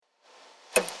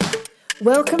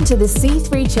Welcome to the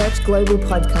C3 Church Global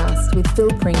Podcast with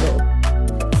Phil Pringle.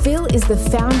 Phil is the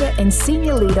founder and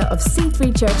senior leader of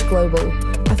C3 Church Global,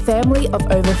 a family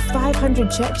of over 500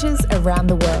 churches around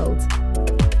the world.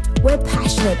 We're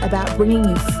passionate about bringing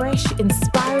you fresh,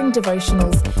 inspiring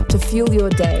devotionals to fuel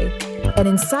your day and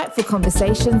insightful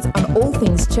conversations on all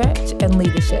things church and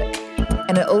leadership.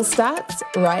 And it all starts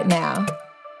right now.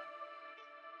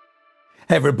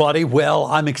 Hey everybody, well,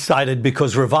 I'm excited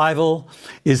because revival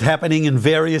is happening in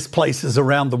various places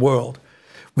around the world.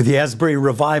 With the Asbury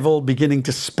revival beginning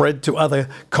to spread to other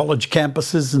college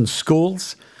campuses and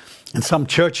schools, and some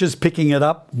churches picking it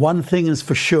up, one thing is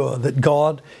for sure, that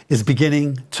God is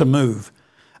beginning to move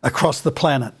across the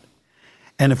planet.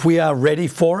 And if we are ready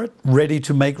for it, ready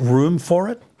to make room for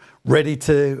it, ready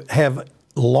to have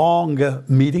longer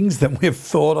meetings than we've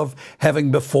thought of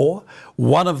having before,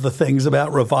 one of the things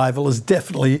about revival is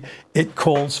definitely it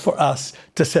calls for us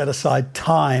to set aside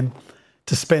time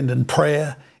to spend in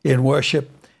prayer, in worship,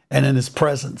 and in His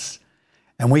presence.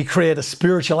 And we create a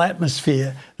spiritual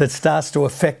atmosphere that starts to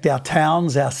affect our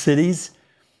towns, our cities,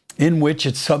 in which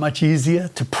it's so much easier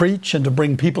to preach and to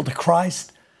bring people to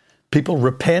Christ. People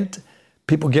repent,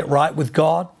 people get right with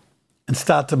God, and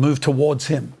start to move towards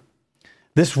Him.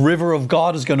 This river of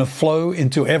God is going to flow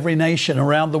into every nation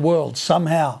around the world.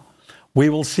 Somehow, we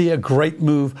will see a great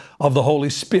move of the Holy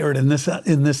Spirit in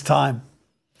this time.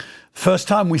 First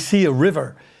time we see a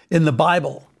river in the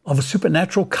Bible of a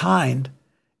supernatural kind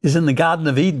is in the Garden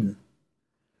of Eden.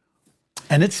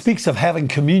 And it speaks of having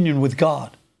communion with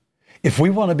God. If we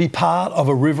want to be part of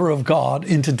a river of God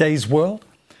in today's world,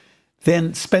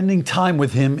 then spending time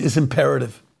with Him is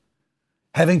imperative.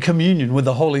 Having communion with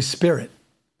the Holy Spirit.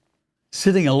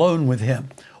 Sitting alone with Him,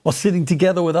 or sitting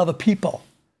together with other people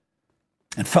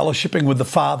and fellowshipping with the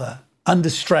Father,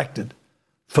 undistracted,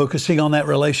 focusing on that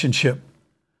relationship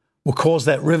will cause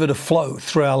that river to flow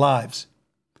through our lives.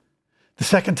 The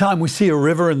second time we see a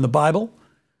river in the Bible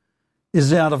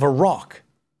is out of a rock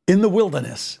in the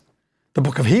wilderness. The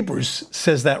book of Hebrews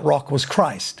says that rock was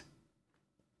Christ.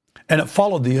 And it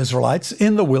followed the Israelites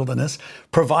in the wilderness,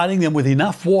 providing them with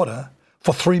enough water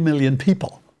for 3 million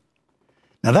people.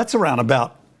 Now that's around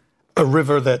about a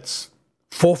river that's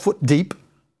 4 foot deep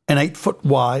and 8 foot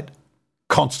wide,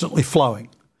 constantly flowing.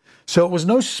 So it was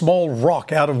no small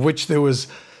rock out of which there was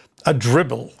a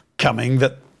dribble coming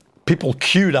that people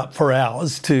queued up for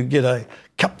hours to get a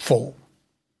cupful.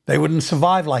 They wouldn't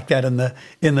survive like that in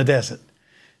the desert.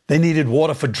 They needed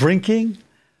water for drinking,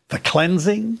 for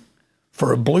cleansing,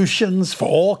 for ablutions, for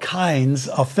all kinds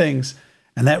of things.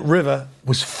 And that river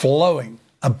was flowing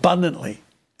abundantly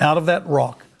out of that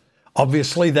rock.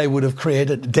 Obviously, they would have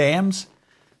created dams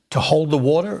to hold the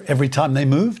water every time they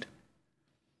moved,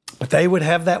 but they would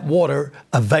have that water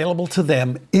available to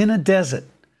them in a desert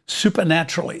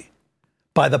supernaturally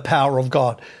by the power of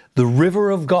God. The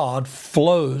river of God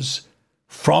flows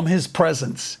from His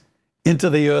presence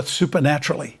into the earth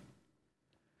supernaturally.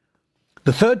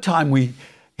 The third time we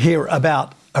hear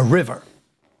about a river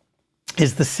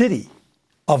is the city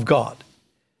of God.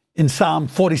 In Psalm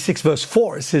 46, verse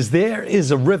 4, it says, "There is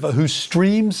a river whose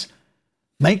streams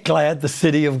make glad the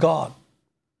city of God."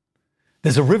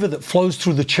 There's a river that flows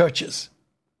through the churches.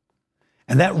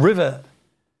 And that river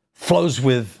flows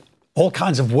with all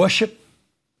kinds of worship,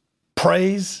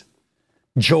 praise,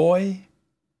 joy.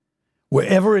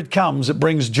 Wherever it comes, it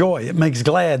brings joy. It makes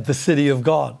glad the city of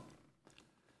God.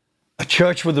 A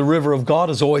church with the river of God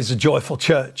is always a joyful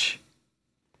church.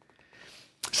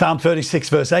 Psalm 36,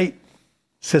 verse 8,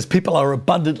 says people are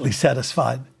abundantly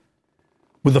satisfied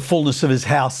with the fullness of His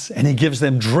house, and He gives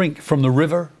them drink from the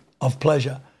river of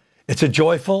pleasure. It's a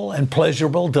joyful and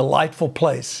pleasurable, delightful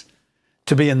place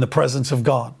to be in the presence of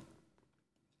God.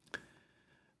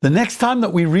 The next time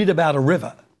that we read about a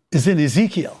river is in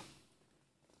Ezekiel.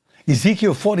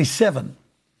 Ezekiel 47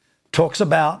 talks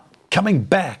about coming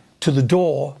back to the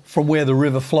door from where the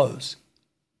river flows.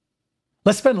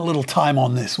 Let's spend a little time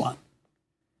on this one.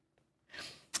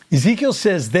 Ezekiel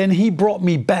says, "Then He brought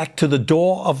me back to the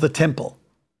door of the temple."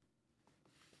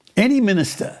 Any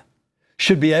minister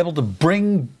should be able to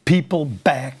bring people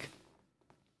back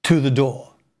to the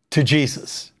door, to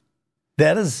Jesus.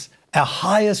 That is our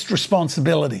highest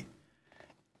responsibility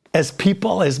as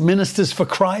people, as ministers for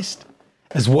Christ,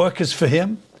 as workers for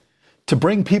Him, to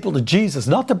bring people to Jesus,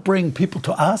 not to bring people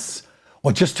to us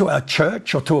or just to our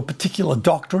church or to a particular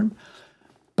doctrine,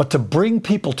 but to bring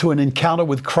people to an encounter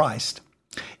with Christ.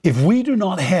 If we do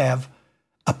not have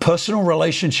a personal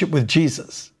relationship with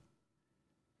Jesus,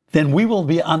 then we will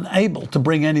be unable to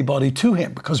bring anybody to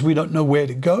Him because we don't know where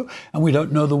to go and we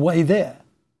don't know the way there.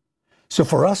 So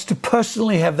for us to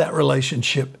personally have that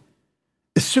relationship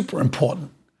is super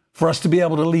important for us to be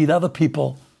able to lead other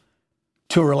people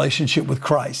to a relationship with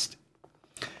Christ.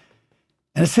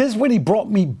 And it says, when he brought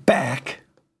me back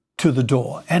to the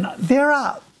door. And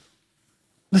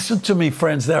listen to me,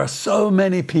 friends, there are so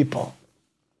many people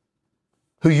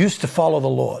who used to follow the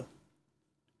Lord,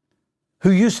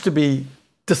 who used to be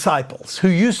disciples, who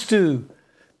used to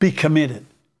be committed,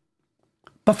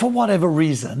 but for whatever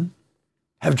reason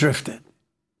have drifted.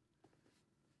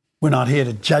 We're not here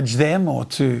to judge them or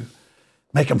to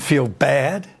make them feel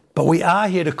bad, but we are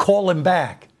here to call them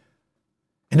back.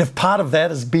 And if part of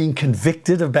that is being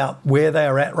convicted about where they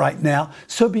are at right now,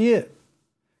 so be it.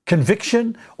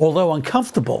 Conviction, although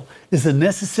uncomfortable, is a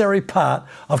necessary part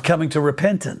of coming to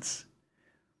repentance,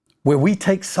 where we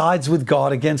take sides with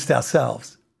God against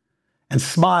ourselves and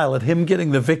smile at him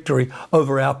getting the victory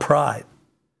over our pride,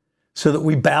 so that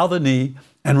we bow the knee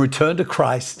and return to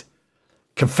Christ,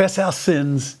 confess our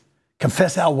sins,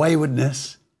 confess our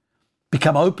waywardness,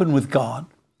 become open with God,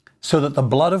 so that the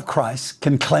blood of Christ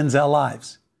can cleanse our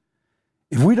lives.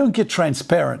 If we don't get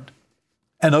transparent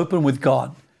and open with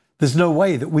God, there's no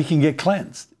way that we can get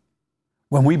cleansed.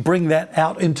 When we bring that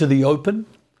out into the open,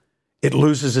 it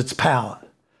loses its power.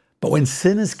 But when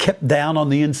sin is kept down on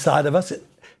the inside of us, it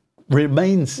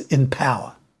remains in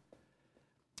power.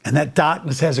 And that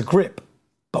darkness has a grip.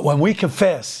 But when we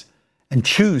confess and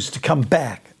choose to come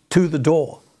back to the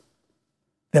door,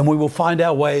 then we will find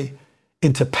our way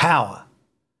into power.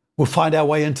 We'll find our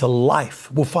way into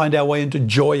life. We'll find our way into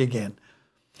joy again.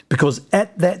 Because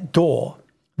at that door,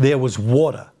 there was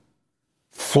water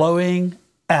flowing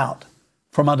out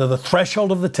from under the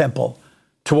threshold of the temple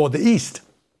toward the east.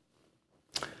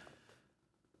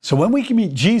 So when we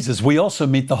meet Jesus, we also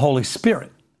meet the Holy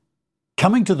Spirit.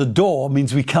 Coming to the door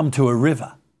means we come to a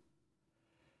river.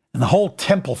 And the whole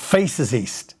temple faces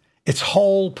east. Its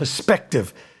whole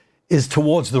perspective is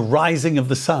towards the rising of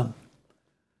the sun.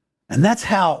 And that's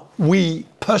how we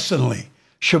personally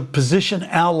should position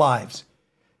our lives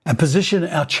and position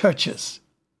our churches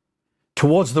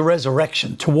towards the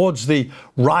resurrection, towards the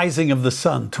rising of the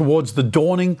sun, towards the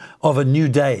dawning of a new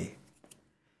day.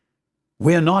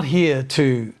 We are not here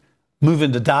to move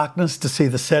into darkness to see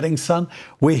the setting sun.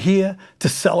 We're here to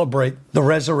celebrate the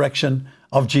resurrection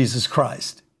of Jesus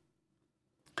Christ.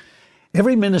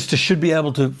 Every minister should be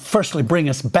able to firstly bring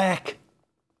us back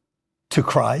to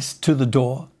Christ, to the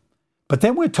door. But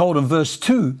then we're told in verse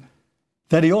 2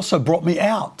 that he also brought me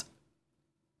out.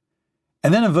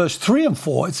 And then in verse 3 and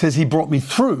 4, it says he brought me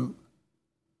through.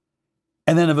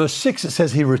 And then in verse 6, it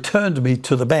says he returned me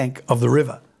to the bank of the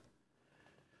river.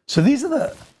 So these are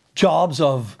the jobs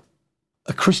of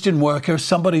a Christian worker,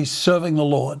 somebody serving the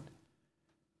Lord,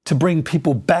 to bring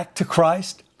people back to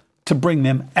Christ, to bring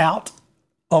them out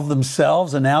of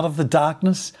themselves and out of the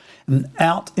darkness and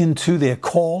out into their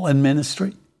call and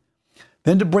ministry.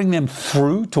 Then to bring them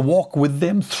through, to walk with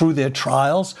them through their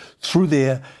trials, through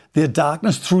their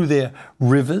darkness, through their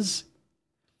rivers.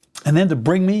 And then to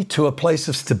bring me to a place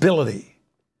of stability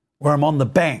where I'm on the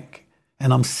bank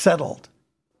and I'm settled,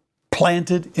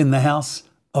 planted in the house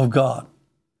of God.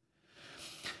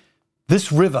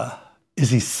 This river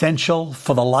is essential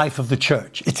for the life of the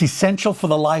church. It's essential for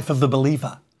the life of the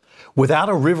believer. Without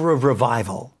a river of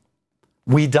revival,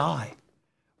 we die.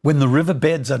 When the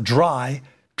riverbeds are dry,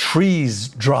 trees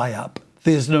dry up.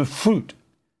 There's no fruit,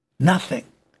 nothing.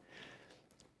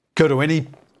 Go to any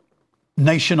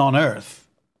nation on earth,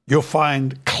 you'll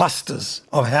find clusters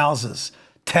of houses,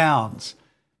 towns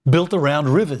built around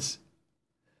rivers,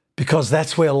 because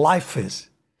that's where life is.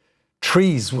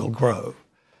 Trees will grow.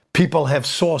 People have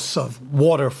source of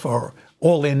water for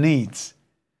all their needs.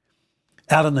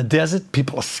 Out in the desert,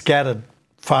 people are scattered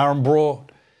far and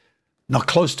broad, not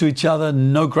close to each other,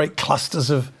 no great clusters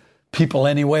of people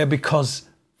anywhere because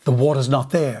the water's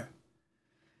not there.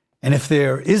 And if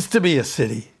there is to be a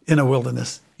city in a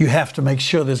wilderness, you have to make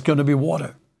sure there's going to be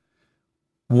water.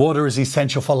 Water is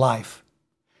essential for life.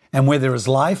 And where there is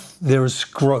life, there is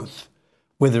growth.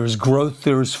 Where there is growth,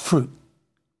 there is fruit.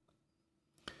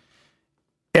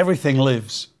 Everything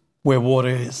lives where water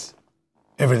is.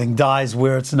 Everything dies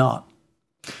where it's not.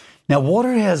 Now,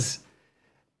 water has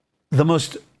the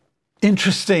most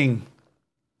interesting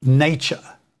nature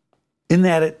in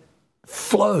that it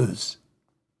flows.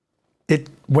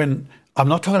 When I'm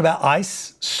not talking about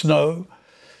ice, snow,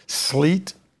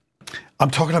 sleet,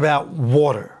 I'm talking about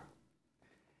water.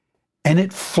 And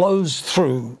it flows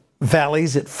through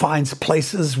valleys. It finds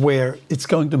places where it's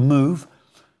going to move.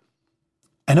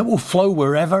 And it will flow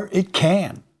wherever it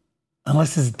can.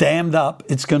 Unless it's dammed up,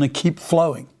 it's going to keep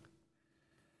flowing.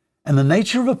 And the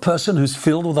nature of a person who's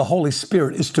filled with the Holy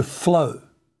Spirit is to flow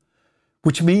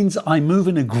which means I move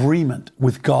in agreement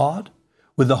with God,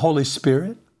 with the Holy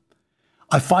Spirit.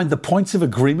 I find the points of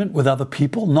agreement with other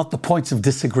people, not the points of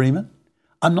disagreement.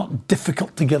 I'm not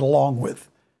difficult to get along with.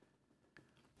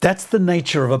 That's the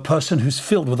nature of a person who's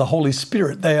filled with the Holy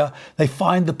Spirit. They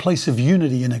find the place of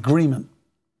unity and agreement.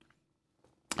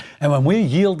 And when we're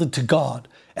yielded to God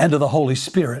and to the Holy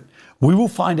Spirit, we will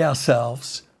find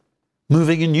ourselves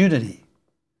moving in unity,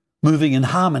 moving in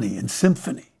harmony and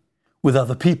symphony with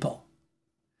other people.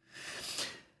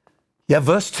 Yeah,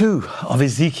 verse 2 of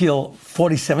Ezekiel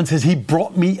 47 says, He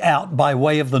brought me out by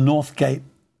way of the north gate,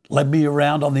 led me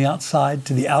around on the outside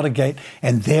to the outer gate,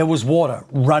 and there was water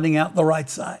running out the right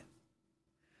side.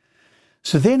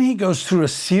 So then he goes through a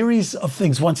series of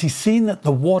things once he's seen that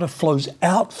the water flows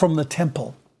out from the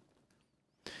temple.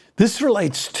 This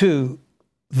relates to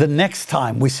the next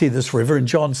time we see this river in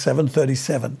John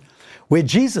 7:37, where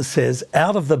Jesus says,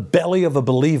 out of the belly of a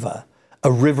believer,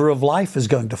 a river of life is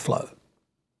going to flow.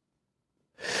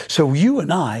 So you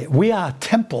and I, we are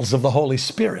temples of the Holy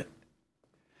Spirit.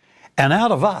 And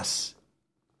out of us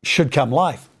should come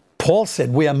life. Paul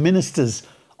said we are ministers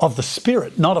of the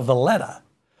Spirit, not of the letter,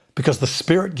 because the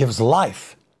Spirit gives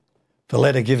life. The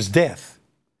letter gives death.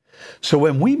 So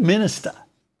when we minister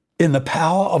in the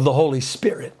power of the Holy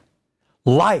Spirit,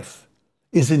 life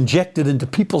is injected into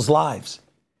people's lives.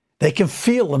 They can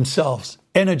feel themselves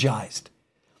energized.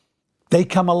 They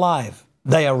come alive.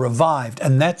 They are revived.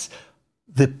 And that's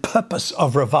the purpose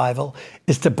of revival,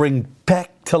 is to bring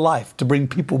back to life, to bring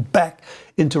people back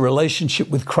into relationship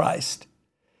with Christ.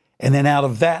 And then out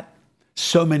of that,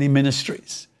 so many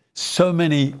ministries, so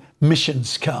many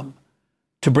missions come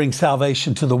to bring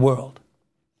salvation to the world.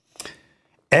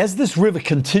 As this river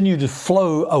continued to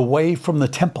flow away from the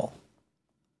temple,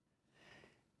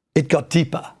 it got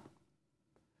deeper.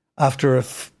 After a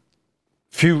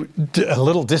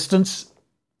little distance,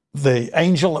 the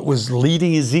angel that was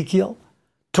leading Ezekiel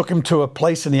took him to a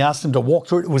place and he asked him to walk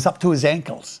through it. It was up to his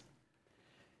ankles.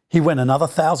 He went another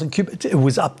 1,000 cubits. It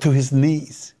was up to his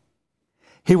knees.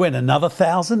 He went another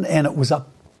 1,000 and it was up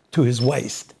to his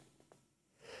waist.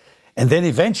 And then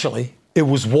eventually it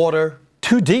was water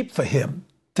too deep for him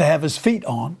to have his feet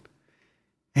on.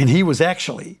 And he was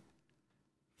actually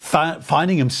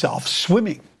finding himself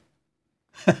swimming.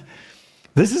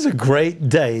 This is a great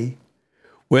day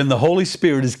when the Holy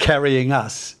Spirit is carrying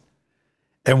us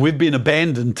and we've been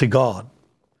abandoned to God,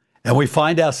 and we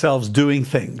find ourselves doing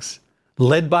things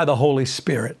led by the Holy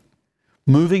Spirit,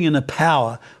 moving in a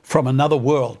power from another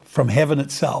world, from heaven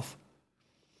itself.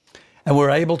 And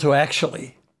we're able to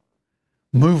actually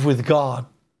move with God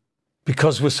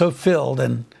because we're so filled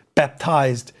and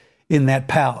baptized in that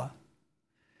power.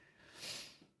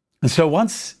 And so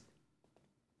once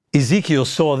Ezekiel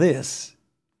saw this,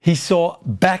 he saw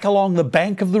back along the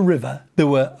bank of the river, there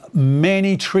were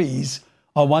many trees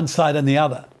on one side and the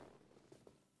other.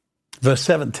 Verse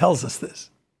 7 tells us this.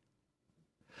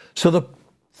 So the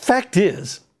fact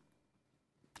is,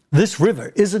 this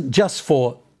river isn't just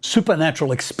for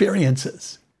supernatural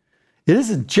experiences. It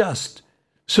isn't just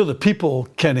so that people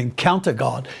can encounter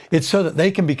God. It's so that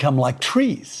they can become like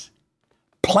trees,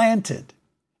 planted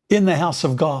in the house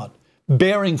of God,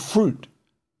 bearing fruit.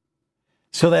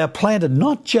 So they are planted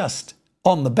not just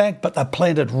on the bank, but they're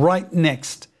planted right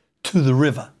next to the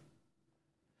river.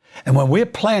 And when we're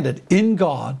planted in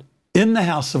God, in the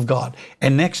house of God,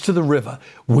 and next to the river,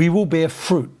 we will bear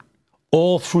fruit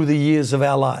all through the years of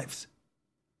our lives.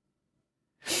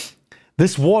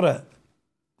 This water,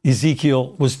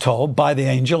 Ezekiel was told by the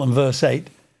angel in verse 8,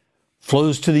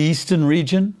 flows to the eastern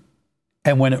region,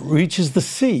 and when it reaches the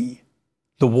sea,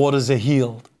 the waters are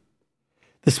healed.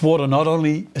 This water not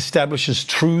only establishes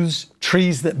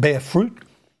trees that bear fruit,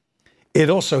 it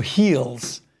also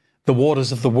heals the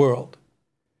waters of the world.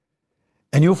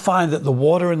 And you'll find that the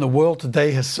water in the world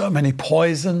today has so many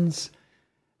poisons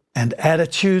and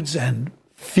attitudes and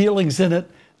feelings in it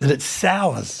that it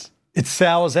sours. It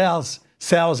sours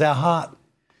our heart,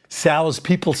 sours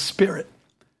people's spirit.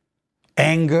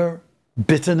 Anger,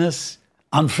 bitterness,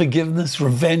 unforgiveness,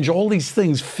 revenge, all these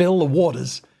things fill the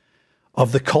waters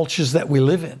of the cultures that we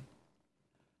live in.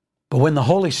 But when the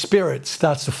Holy Spirit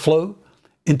starts to flow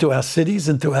into our cities,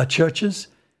 into our churches,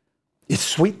 it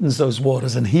sweetens those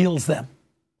waters and heals them.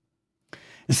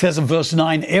 It says in verse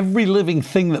 9, every living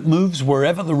thing that moves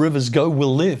wherever the rivers go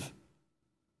will live.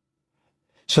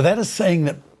 So that is saying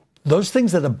that those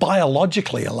things that are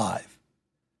biologically alive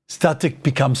start to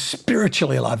become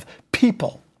spiritually alive.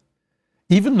 People,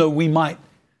 even though we might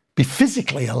be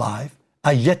physically alive,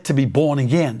 are yet to be born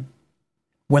again.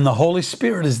 When the Holy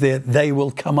Spirit is there, they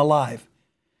will come alive.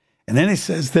 And then he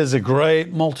says there's a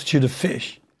great multitude of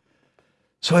fish.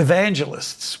 So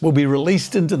evangelists will be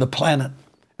released into the planet,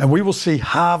 and we will see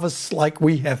harvests like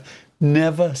we have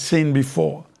never seen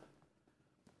before.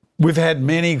 We've had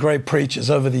many great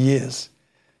preachers over the years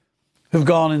who've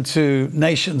gone into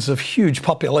nations of huge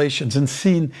populations and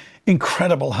seen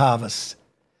incredible harvests.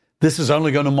 This is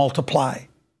only going to multiply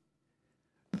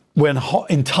when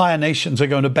entire nations are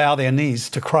going to bow their knees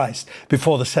to Christ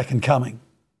before the second coming.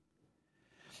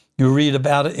 You read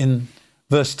about it in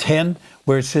verse 10,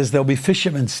 where it says there'll be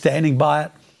fishermen standing by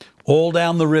it all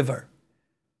down the river,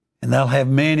 and they'll have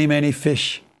many, many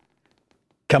fish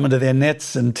coming to their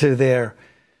nets and to their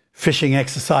fishing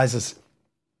exercises.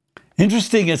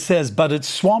 Interesting, it says, but its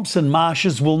swamps and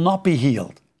marshes will not be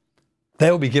healed. They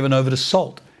will be given over to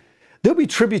salt. There'll be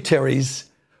tributaries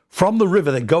from the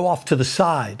river that go off to the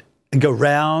side and go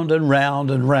round and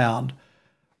round and round,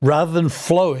 rather than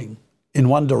flowing in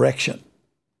one direction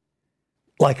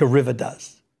like a river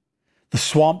does. The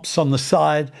swamps on the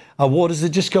side are waters that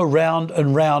just go round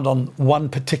and round on one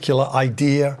particular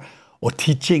idea or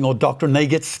teaching or doctrine. They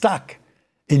get stuck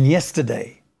in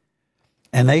yesterday,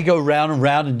 and they go round and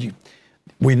round. And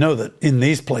we know that in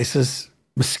these places,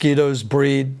 mosquitoes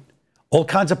breed. All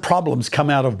kinds of problems come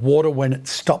out of water when it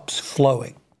stops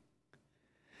flowing.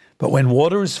 But when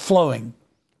water is flowing,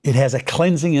 it has a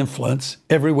cleansing influence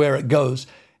everywhere it goes,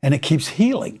 and it keeps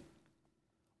healing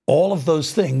all of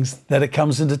those things that it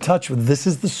comes into touch with. This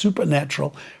is the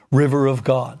supernatural river of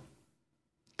God.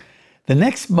 The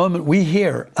next moment we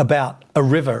hear about a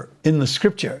river in the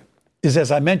scripture is,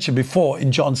 as I mentioned before,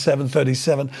 in John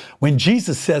 7:37, when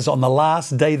Jesus says on the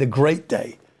last day, the great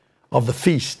day of the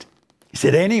feast, he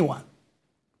said, anyone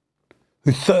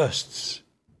who thirsts,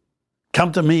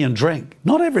 come to me and drink.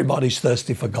 Not everybody's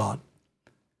thirsty for God.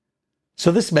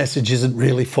 So this message isn't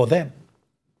really for them.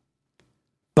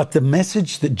 But the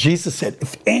message that Jesus said,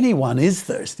 if anyone is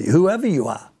thirsty, whoever you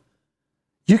are,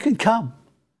 you can come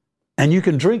and you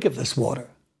can drink of this water,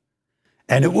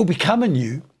 and it will become in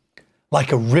you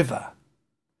like a river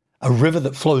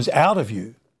that flows out of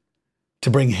you to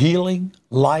bring healing,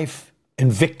 life,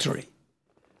 and victory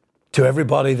to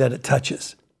everybody that it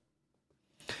touches.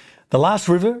 The last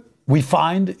river we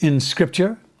find in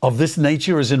Scripture of this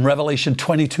nature is in Revelation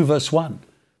 22, verse 1,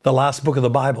 the last book of the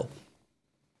Bible.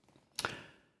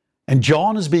 And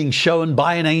John is being shown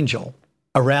by an angel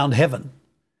around heaven,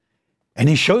 and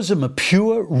he shows him a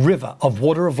pure river of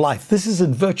water of life. This is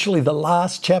in virtually the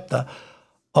last chapter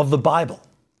of the Bible.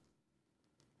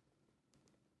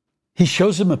 He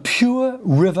shows him a pure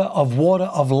river of water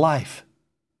of life,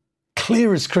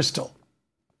 clear as crystal,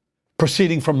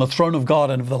 proceeding from the throne of God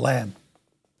and of the Lamb.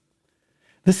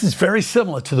 This is very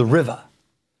similar to the river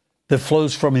that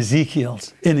flows from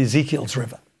Ezekiel's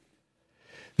river.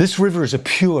 This river is a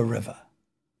pure river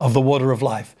of the water of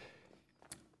life.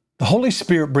 The Holy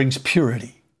Spirit brings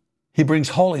purity. He brings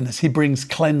holiness. He brings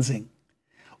cleansing.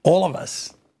 All of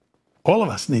us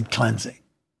need cleansing.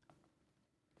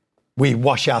 We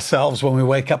wash ourselves when we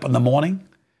wake up in the morning.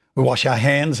 We wash our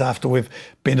hands after we've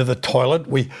been to the toilet.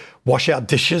 We wash our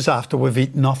dishes after we've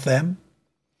eaten off them.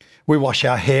 We wash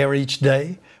our hair each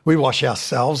day. We wash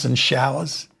ourselves in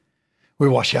showers. We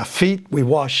wash our feet.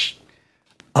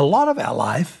 A lot of our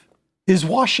life is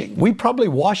washing. We probably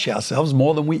wash ourselves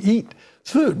more than we eat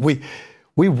food.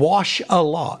 We wash a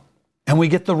lot, and we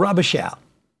get the rubbish out.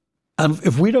 And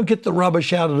if we don't get the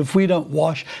rubbish out, and if we don't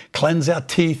wash, cleanse our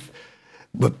teeth,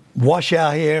 but wash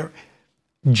our hair,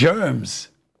 germs,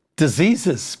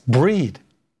 diseases breed.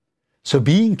 So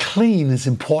being clean is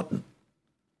important.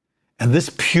 And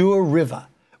this pure river,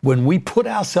 when we put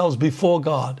ourselves before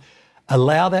God,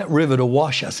 allow that river to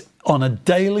wash us on a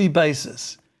daily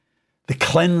basis. The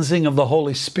cleansing of the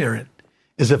Holy Spirit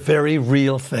is a very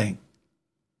real thing.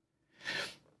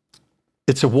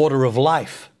 It's a water of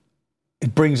life.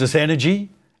 It brings us energy,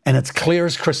 and it's clear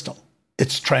as crystal.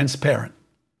 It's transparent.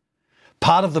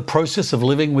 Part of the process of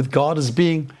living with God is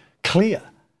being clear,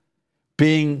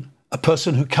 being a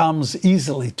person who comes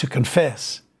easily to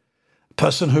confess, a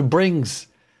person who brings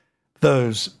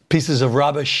those pieces of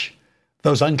rubbish,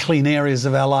 those unclean areas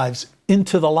of our lives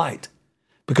into the light.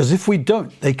 Because if we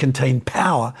don't, they contain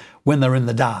power when they're in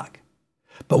the dark.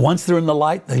 But once they're in the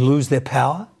light, they lose their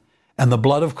power, and the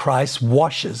blood of Christ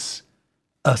washes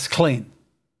us clean.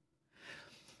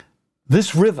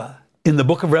 This river in the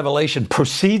book of Revelation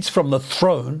proceeds from the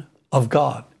throne of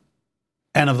God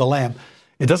and of the Lamb.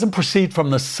 It doesn't proceed from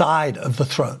the side of the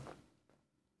throne.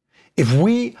 If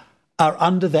we are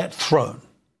under that throne,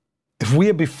 if we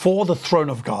are before the throne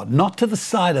of God, not to the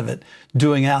side of it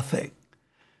doing our thing,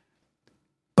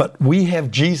 but we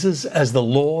have Jesus as the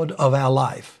Lord of our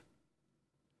life,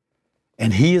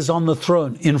 and He is on the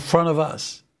throne in front of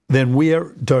us, then we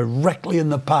are directly in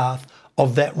the path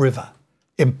of that river.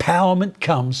 Empowerment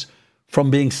comes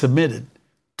from being submitted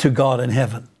to God in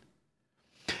heaven.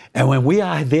 And when we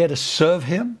are there to serve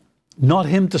Him, not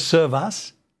Him to serve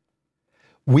us,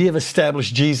 we have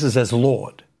established Jesus as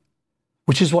Lord,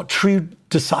 which is what true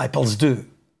disciples do.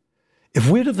 If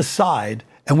we're to the side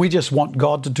and we just want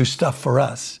God to do stuff for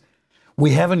us,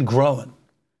 we haven't grown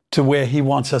to where He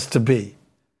wants us to be,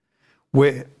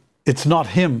 where it's not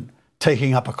Him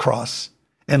taking up a cross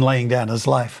and laying down His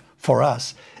life for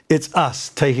us. It's us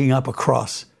taking up a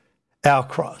cross, our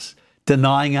cross,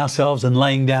 denying ourselves and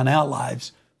laying down our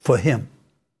lives for Him.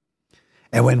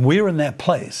 And when we're in that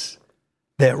place,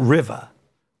 that river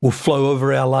will flow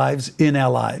over our lives, in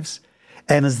our lives.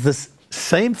 And it's this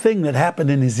same thing that happened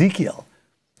in Ezekiel.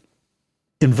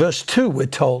 In verse 2, we're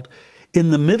told,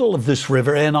 in the middle of this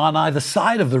river and on either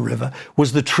side of the river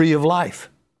was the tree of life.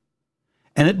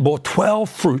 And it bore 12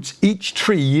 fruits, each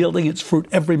tree yielding its fruit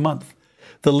every month.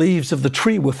 The leaves of the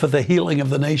tree were for the healing of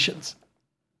the nations.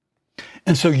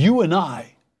 And so you and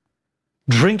I,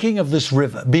 drinking of this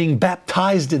river, being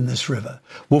baptized in this river,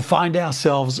 will find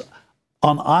ourselves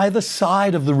on either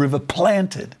side of the river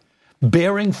planted,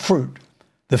 bearing fruit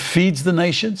that feeds the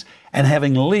nations and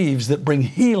having leaves that bring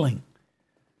healing.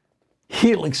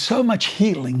 Healing, so much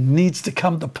healing needs to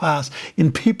come to pass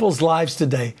in people's lives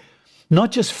today.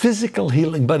 Not just physical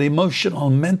healing, but emotional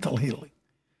and mental healing.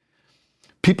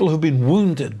 People who've been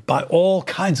wounded by all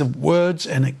kinds of words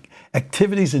and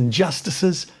activities and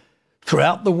injustices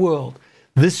throughout the world.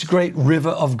 This great river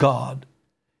of God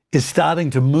is starting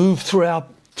to move through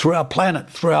our planet,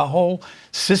 through our whole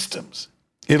systems.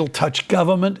 It'll touch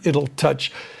government, it'll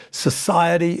touch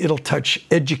society, it'll touch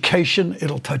education,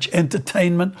 it'll touch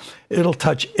entertainment, it'll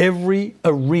touch every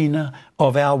arena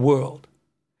of our world.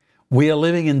 We are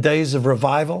living in days of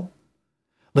revival.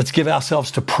 Let's give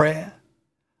ourselves to prayer.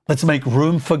 Let's make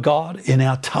room for God in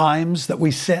our times that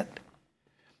we set.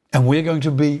 And we're going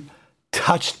to be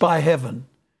touched by heaven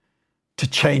to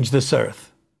change this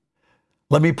earth.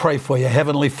 Let me pray for you.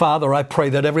 Heavenly Father, I pray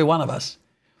that every one of us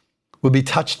will be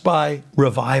touched by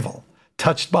revival,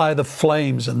 touched by the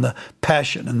flames and the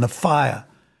passion and the fire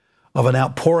of an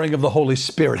outpouring of the Holy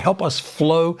Spirit. Help us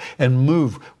flow and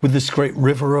move with this great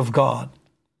river of God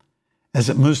as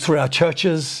it moves through our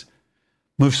churches,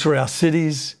 moves through our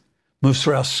cities, moves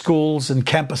through our schools and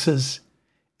campuses,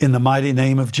 in the mighty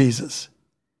name of Jesus.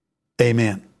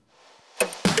 Amen.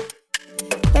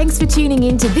 Thanks for tuning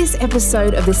in to this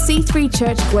episode of the C3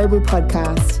 Church Global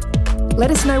Podcast. Let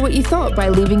us know what you thought by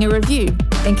leaving a review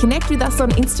and connect with us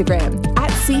on Instagram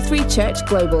 @C3 Church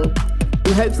Global.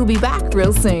 We hope you'll be back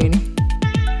real soon.